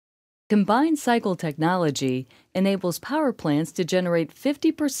Combined cycle technology enables power plants to generate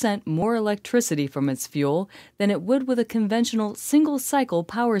 50% more electricity from its fuel than it would with a conventional single-cycle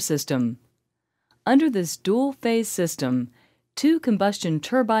power system. Under this dual-phase system, two combustion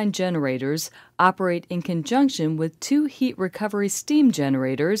turbine generators operate in conjunction with two heat recovery steam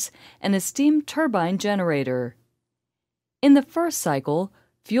generators and a steam turbine generator. In the first cycle,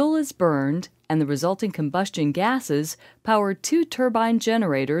 fuel is burned and the resulting combustion gases power two turbine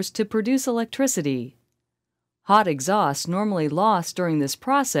generators to produce electricity. Hot exhaust normally lost during this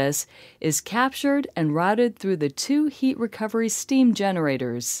process is captured and routed through the two heat recovery steam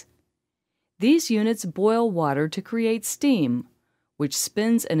generators. These units boil water to create steam, which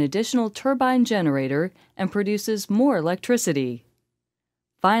spins an additional turbine generator and produces more electricity.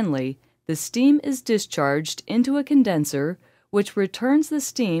 Finally, the steam is discharged into a condenser, which returns the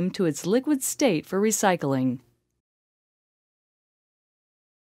steam to its liquid state for recycling.